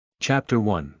Chapter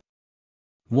 1.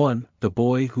 1. The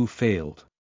Boy Who Failed.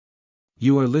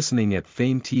 You are listening at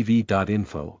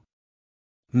famvetv.info.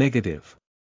 Negative.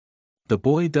 The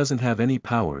boy doesn't have any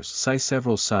powers.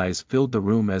 Several sighs filled the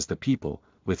room as the people,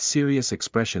 with serious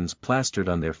expressions plastered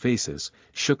on their faces,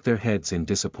 shook their heads in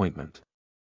disappointment.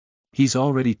 He's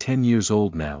already 10 years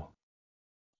old now.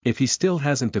 If he still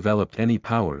hasn't developed any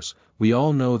powers, we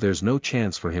all know there's no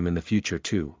chance for him in the future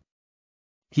too.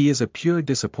 He is a pure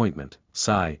disappointment.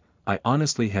 Sigh, I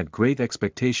honestly had great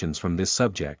expectations from this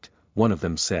subject, one of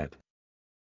them said.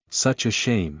 Such a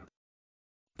shame.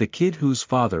 The kid whose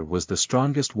father was the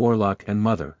strongest warlock and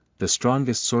mother, the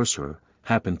strongest sorcerer,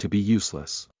 happened to be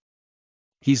useless.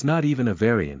 He's not even a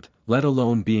variant, let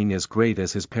alone being as great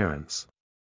as his parents.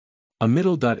 A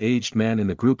middle-aged man in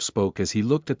the group spoke as he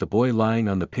looked at the boy lying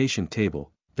on the patient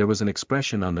table. There was an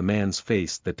expression on the man's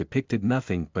face that depicted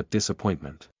nothing but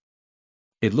disappointment.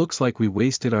 It looks like we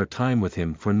wasted our time with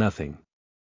him for nothing.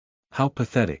 How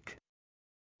pathetic.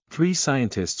 3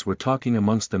 scientists were talking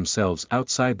amongst themselves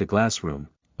outside the glass room,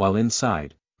 while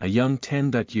inside, a young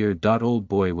 10-year-old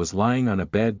boy was lying on a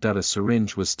bed. A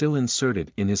syringe was still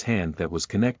inserted in his hand that was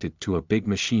connected to a big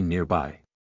machine nearby.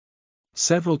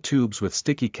 Several tubes with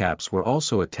sticky caps were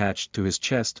also attached to his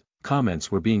chest.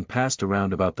 Comments were being passed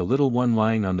around about the little one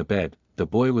lying on the bed. The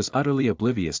boy was utterly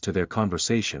oblivious to their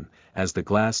conversation, as the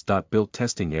glass-built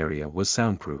testing area was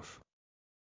soundproof.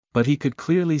 But he could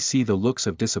clearly see the looks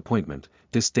of disappointment,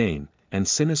 disdain, and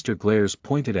sinister glares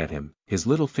pointed at him. His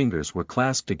little fingers were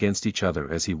clasped against each other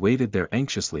as he waited there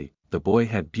anxiously. The boy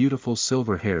had beautiful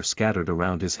silver hair scattered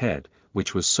around his head,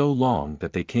 which was so long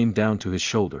that they came down to his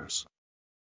shoulders.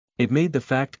 It made the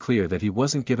fact clear that he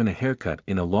wasn't given a haircut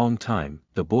in a long time.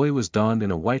 The boy was donned in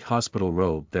a white hospital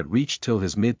robe that reached till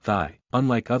his mid-thigh.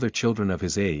 Unlike other children of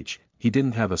his age, he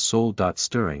didn't have a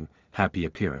soul-stirring, happy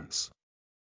appearance.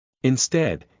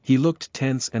 Instead, he looked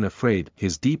tense and afraid.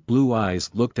 His deep blue eyes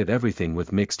looked at everything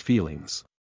with mixed feelings.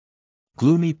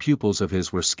 Gloomy pupils of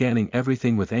his were scanning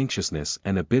everything with anxiousness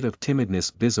and a bit of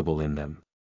timidness visible in them.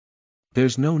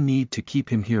 There's no need to keep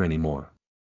him here anymore.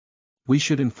 We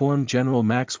should inform General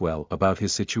Maxwell about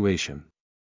his situation.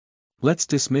 Let's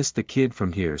dismiss the kid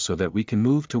from here so that we can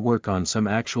move to work on some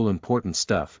actual important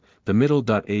stuff. The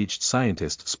middle-aged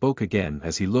scientist spoke again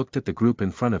as he looked at the group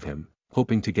in front of him,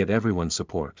 hoping to get everyone's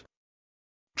support.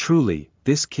 Truly,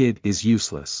 this kid is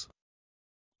useless.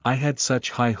 I had such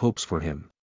high hopes for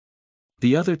him.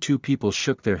 The other 2 people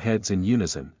shook their heads in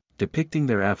unison, depicting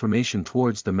their affirmation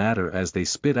towards the matter as they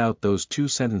spit out those 2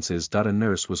 sentences. A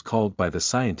nurse was called by the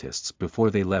scientists before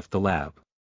they left the lab.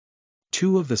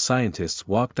 2 of the scientists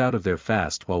walked out of there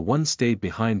fast while one stayed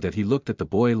behind. That he looked at the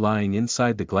boy lying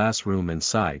inside the glass room and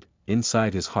sighed.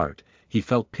 Inside his heart, he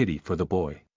felt pity for the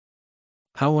boy.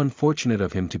 How unfortunate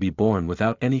of him to be born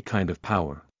without any kind of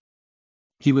power.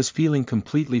 He was feeling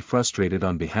completely frustrated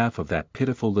on behalf of that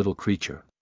pitiful little creature.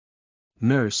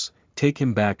 Nurse, take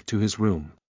him back to his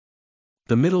room.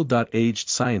 The middle-aged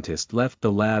scientist left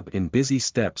the lab in busy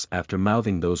steps after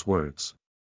mouthing those words.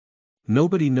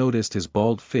 Nobody noticed his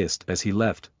bald fist as he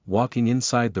left. Walking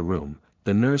inside the room,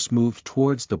 the nurse moved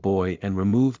towards the boy and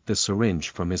removed the syringe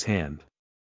from his hand.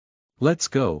 Let's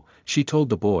go, she told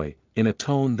the boy, in a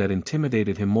tone that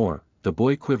intimidated him more. The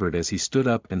boy quivered as he stood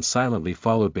up and silently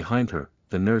followed behind her.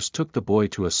 The nurse took the boy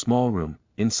to a small room.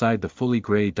 Inside the fully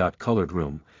gray-colored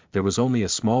room, there was only a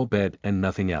small bed and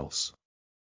nothing else.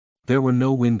 There were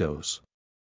no windows.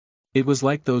 It was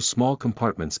like those small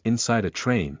compartments inside a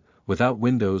train, without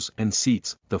windows and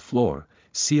seats. The floor,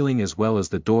 ceiling as well as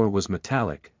the door was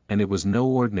metallic, and it was no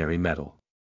ordinary metal.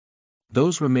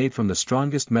 Those were made from the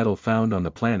strongest metal found on the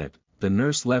planet. The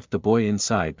nurse left the boy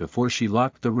inside before she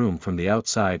locked the room from the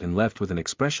outside and left with an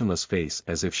expressionless face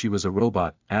as if she was a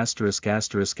robot.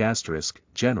 ****,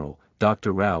 General,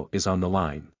 Dr. Rao is on the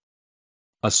line.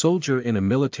 A soldier in a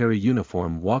military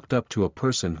uniform walked up to a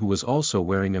person who was also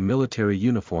wearing a military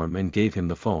uniform and gave him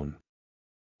the phone.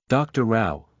 Dr.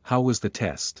 Rao, how was the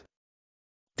test?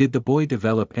 Did the boy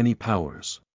develop any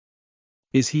powers?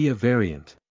 Is he a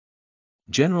variant?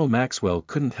 General Maxwell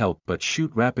couldn't help but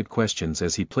shoot rapid questions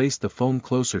as he placed the phone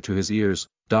closer to his ears.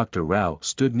 Dr. Rao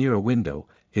stood near a window,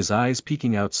 his eyes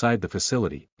peeking outside the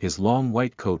facility. His long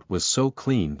white coat was so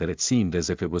clean that it seemed as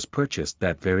if it was purchased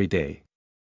that very day.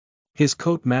 His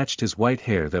coat matched his white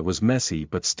hair that was messy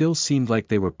but still seemed like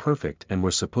they were perfect and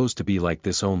were supposed to be like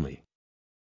this only.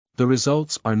 The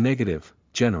results are negative,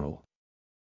 General.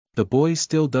 The boy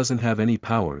still doesn't have any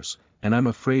powers, and I'm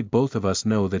afraid both of us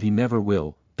know that he never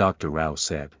will, Dr. Rao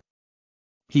said.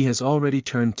 He has already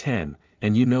turned 10,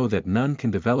 and you know that none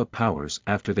can develop powers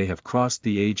after they have crossed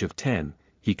the age of 10,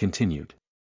 he continued.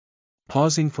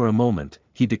 Pausing for a moment,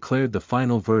 he declared the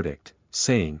final verdict,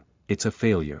 saying, "It's a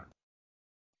failure."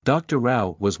 Dr.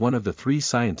 Rao was one of the 3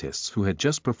 scientists who had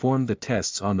just performed the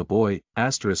tests on the boy,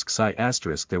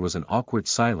 ****. There was an awkward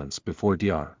silence before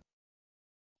Dr.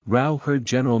 Rao heard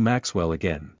General Maxwell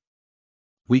again.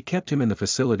 "We kept him in the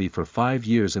facility for 5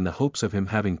 years in the hopes of him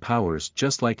having powers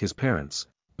just like his parents,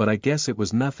 but I guess it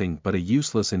was nothing but a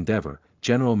useless endeavor,"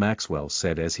 General Maxwell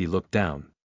said as he looked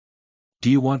down. "Do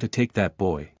you want to take that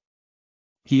boy?"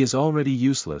 "He is already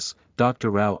useless,"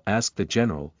 Dr. Rao asked the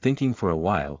general. Thinking for a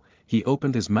while, he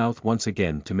opened his mouth once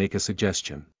again to make a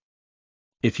suggestion.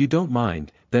 "If you don't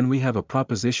mind, then we have a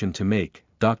proposition to make."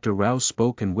 Dr. Rao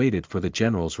spoke and waited for the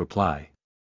general's reply.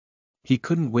 He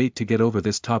couldn't wait to get over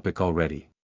this topic already.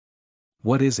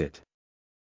 "What is it?"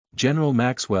 General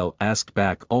Maxwell asked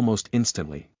back almost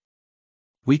instantly.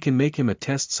 "We can make him a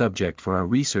test subject for our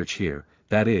research here,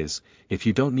 that is, if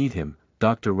you don't need him,"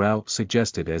 Dr. Rao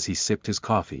suggested as he sipped his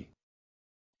coffee.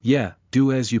 "Yeah,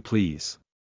 do as you please.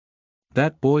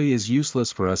 That boy is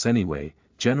useless for us anyway,"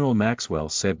 General Maxwell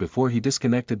said before he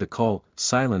disconnected the call.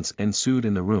 Silence ensued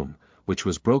in the room, which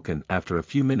was broken after a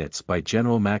few minutes by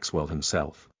General Maxwell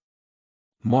himself.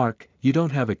 "Mark, you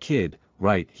don't have a kid,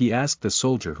 right?" he asked the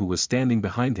soldier who was standing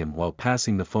behind him while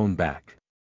passing the phone back.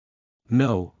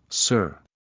 "No, sir.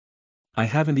 I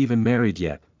haven't even married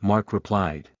yet," Mark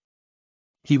replied.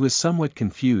 He was somewhat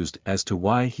confused as to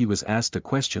why he was asked a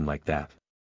question like that.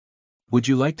 "Would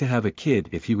you like to have a kid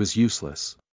if he was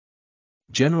useless?"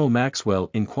 General Maxwell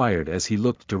inquired as he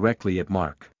looked directly at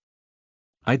Mark.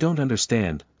 "I don't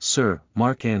understand, sir,"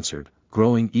 Mark answered,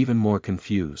 growing even more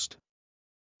confused.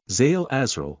 "Zail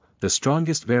Azrael, the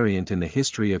strongest variant in the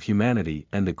history of humanity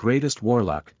and the greatest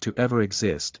warlock to ever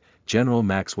exist," General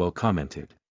Maxwell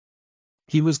commented.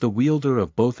 "He was the wielder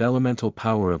of both elemental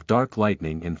power of dark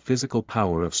lightning and physical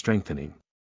power of strengthening.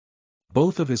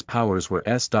 Both of his powers were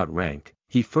S.rank,"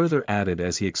 he further added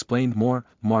as he explained more.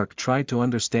 Mark tried to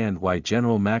understand why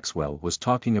General Maxwell was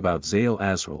talking about Zail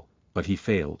Azrael, but he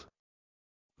failed.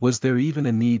 Was there even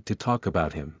a need to talk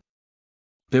about him?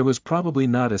 There was probably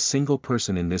not a single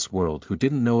person in this world who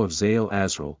didn't know of Zail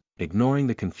Azrael. Ignoring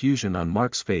the confusion on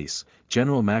Mark's face,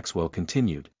 General Maxwell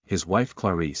continued, "His wife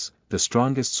Clarice, the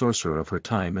strongest sorcerer of her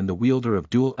time and the wielder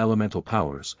of dual elemental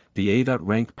powers, the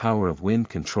A.rank power of wind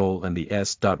control and the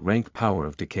S.rank power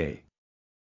of decay.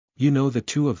 You know the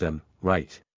 2 of them,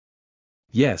 right?"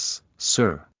 "Yes,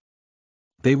 sir.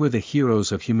 They were the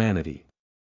heroes of humanity.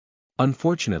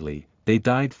 Unfortunately, they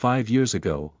died 5 years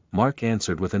ago," Mark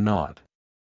answered with a nod.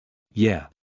 "Yeah.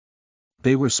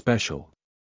 They were special.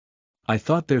 I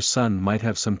thought their son might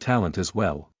have some talent as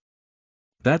well.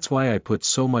 That's why I put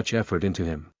so much effort into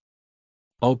him.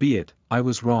 Albeit, I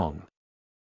was wrong.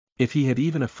 If he had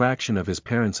even a fraction of his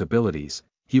parents' abilities,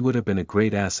 he would have been a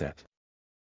great asset.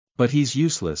 But he's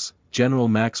useless," General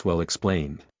Maxwell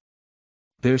explained.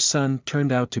 "Their son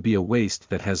turned out to be a waste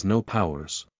that has no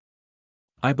powers.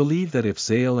 I believe that if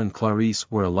Zail and Clarice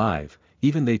were alive,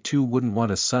 even they too wouldn't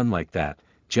want a son like that,"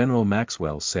 General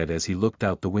Maxwell said as he looked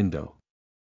out the window.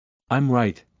 "I'm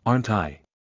right, aren't I?"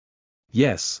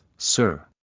 "Yes, sir."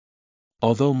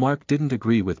 Although Mark didn't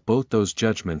agree with both those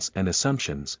judgments and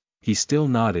assumptions, he still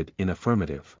nodded in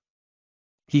affirmative.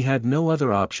 He had no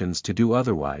other options to do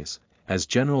otherwise, as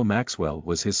General Maxwell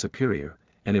was his superior,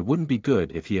 and it wouldn't be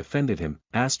good if he offended him.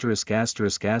 It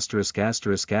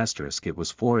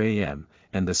was 4 a.m.,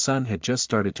 and the sun had just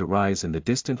started to rise in the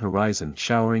distant horizon,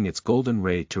 showering its golden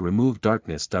ray to remove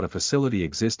darkness. A facility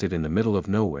existed in the middle of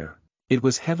nowhere. It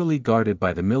was heavily guarded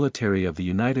by the military of the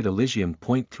United Elysium.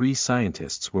 3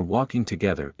 scientists were walking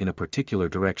together in a particular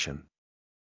direction.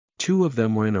 2 of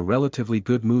them were in a relatively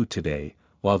good mood today,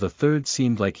 while the third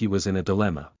seemed like he was in a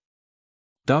dilemma.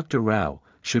 "Dr. Rao,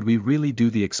 should we really do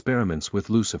the experiments with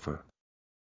Lucifer?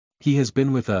 He has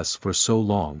been with us for so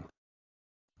long.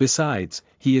 Besides,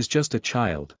 he is just a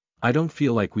child. I don't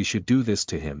feel like we should do this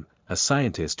to him," a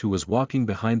scientist who was walking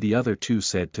behind the other 2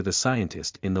 said to the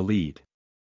scientist in the lead.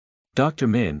 "Dr.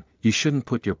 Min, you shouldn't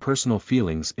put your personal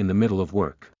feelings in the middle of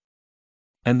work.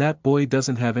 And that boy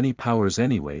doesn't have any powers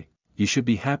anyway, you should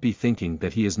be happy thinking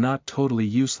that he is not totally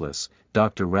useless,"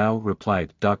 Dr. Rao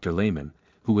replied. Dr. Lehman,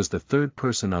 who was the 3rd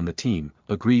person on the team,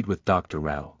 agreed with Dr.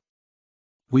 Rao.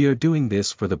 "We are doing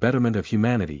this for the betterment of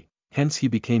humanity, hence he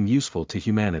became useful to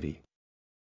humanity.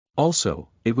 Also,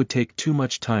 it would take too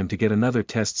much time to get another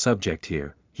test subject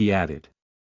here," he added.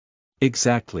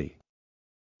 "Exactly.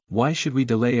 Why should we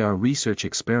delay our research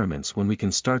experiments when we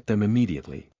can start them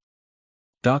immediately?"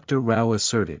 Dr. Rao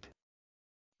asserted.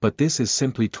 "But this is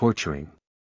simply torturing.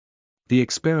 The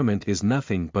experiment is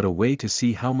nothing but a way to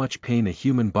see how much pain a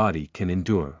human body can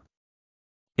endure.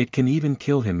 It can even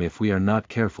kill him if we are not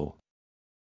careful.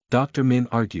 Dr. Min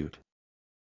argued.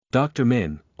 Dr.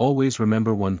 Min, always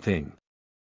remember one thing.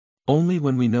 Only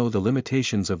when we know the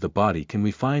limitations of the body can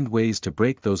we find ways to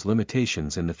break those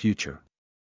limitations in the future.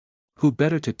 Who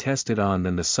better to test it on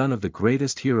than the son of the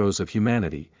greatest heroes of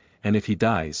humanity, and if he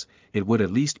dies, it would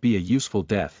at least be a useful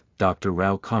death, Dr.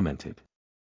 Rao commented.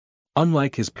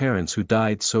 Unlike his parents who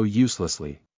died so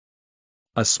uselessly.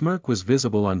 A smirk was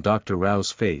visible on Dr.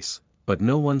 Rao's face, but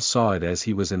no one saw it as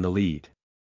he was in the lead.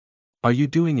 Are you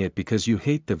doing it because you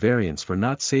hate the variants for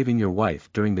not saving your wife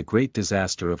during the great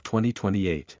disaster of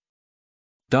 2028?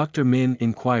 Dr. Min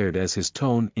inquired as his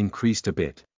tone increased a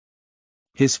bit.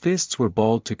 His fists were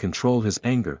balled to control his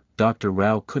anger. Dr.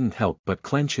 Rao couldn't help but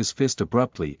clench his fist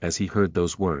abruptly as he heard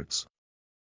those words.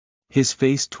 His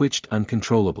face twitched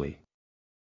uncontrollably.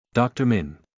 Dr.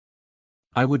 Min.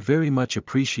 I would very much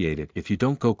appreciate it if you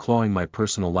don't go clawing my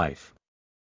personal life.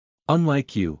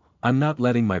 Unlike you, I'm not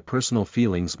letting my personal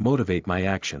feelings motivate my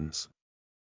actions.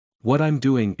 What I'm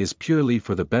doing is purely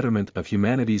for the betterment of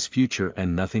humanity's future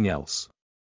and nothing else.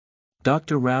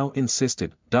 Dr. Rao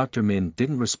insisted. Dr. Min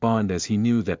didn't respond as he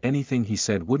knew that anything he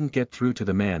said wouldn't get through to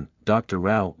the man. Dr.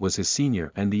 Rao was his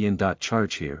senior and the in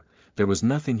charge here. There was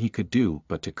nothing he could do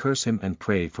but to curse him and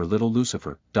pray for little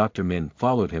Lucifer. Dr. Min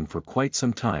followed him for quite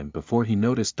some time before he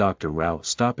noticed Dr. Rao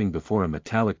stopping before a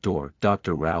metallic door.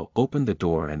 Dr. Rao opened the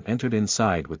door and entered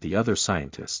inside with the other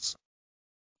scientists.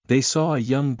 They saw a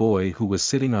young boy who was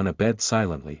sitting on a bed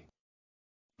silently.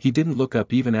 He didn't look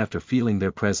up even after feeling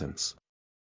their presence.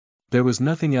 There was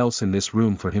nothing else in this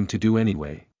room for him to do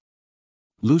anyway.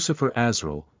 Lucifer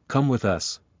Azrael, come with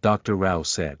us, Dr. Rao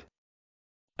said.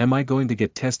 Am I going to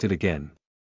get tested again?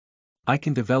 I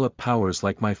can develop powers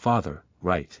like my father,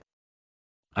 right?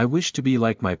 I wish to be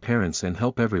like my parents and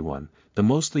help everyone. The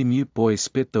mostly mute boy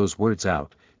spit those words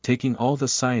out, taking all the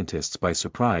scientists by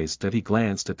surprise. That he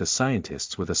glanced at the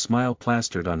scientists with a smile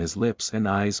plastered on his lips and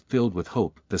eyes filled with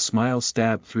hope. The smile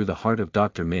stabbed through the heart of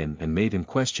Dr. Min and made him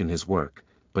question his work,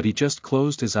 but he just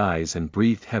closed his eyes and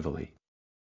breathed heavily.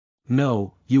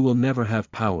 No, you will never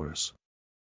have powers.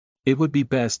 It would be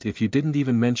best if you didn't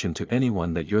even mention to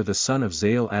anyone that you're the son of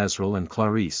Zael Azrael and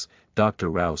Clarice, Dr.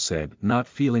 Rao said, not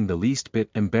feeling the least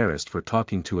bit embarrassed for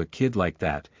talking to a kid like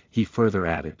that. He further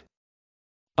added.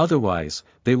 Otherwise,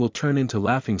 they will turn into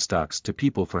laughingstocks to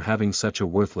people for having such a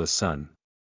worthless son.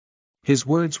 His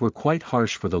words were quite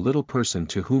harsh for the little person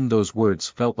to whom those words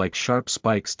felt like sharp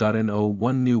spikes. No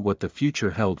one knew what the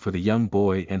future held for the young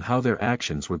boy and how their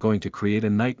actions were going to create a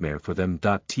nightmare for them.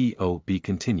 To be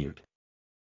continued.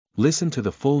 Listen to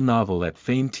the full novel at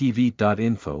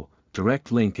famvetv.info,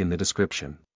 direct link in the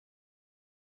description.